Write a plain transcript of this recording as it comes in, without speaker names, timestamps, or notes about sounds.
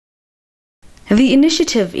The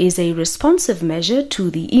initiative is a responsive measure to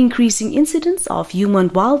the increasing incidence of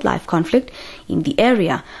human-wildlife conflict in the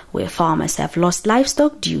area where farmers have lost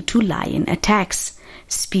livestock due to lion attacks.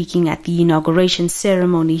 Speaking at the inauguration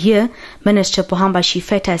ceremony here, Minister Pohamba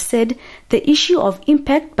Shifeta said the issue of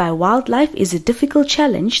impact by wildlife is a difficult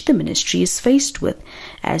challenge the ministry is faced with,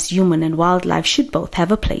 as human and wildlife should both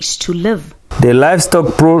have a place to live. The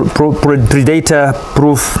livestock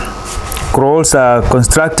predator-proof kraals are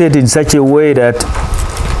constructed in such a way that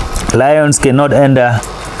lions cannot enter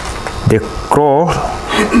the kraal,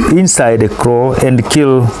 inside the kraal, and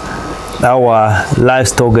kill our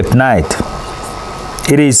livestock at night.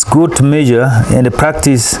 It is good measure and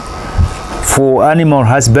practice for animal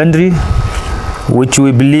husbandry, which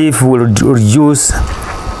we believe will reduce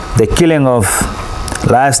the killing of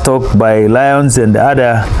livestock by lions and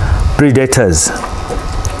other predators.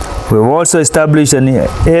 We've also established an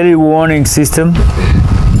early warning system.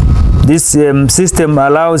 This system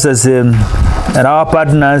allows us and our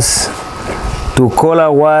partners to call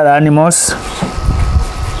our wild animals,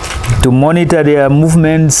 to monitor their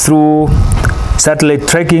movements through satellite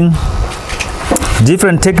tracking.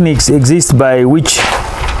 Different techniques exist by which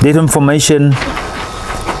data information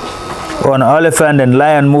on elephant and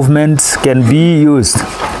lion movements can be used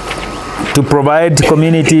to provide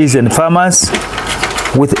communities and farmers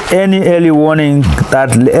with any early warning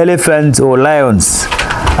that elephants or lions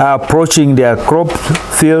are approaching their crop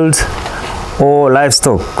fields or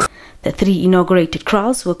livestock. The 3 inaugurated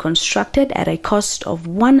kraals were constructed at a cost of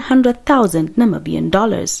 100,000 Namibian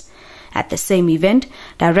dollars. At the same event,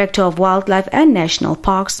 Director of Wildlife and National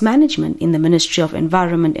Parks Management in the Ministry of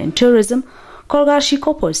Environment and Tourism,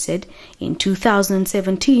 Khorixas said in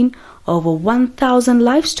 2017, over 1,000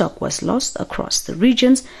 livestock was lost across the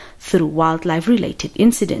regions through wildlife-related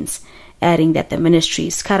incidents, adding that the ministry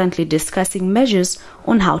is currently discussing measures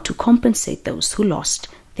on how to compensate those who lost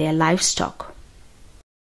their livestock.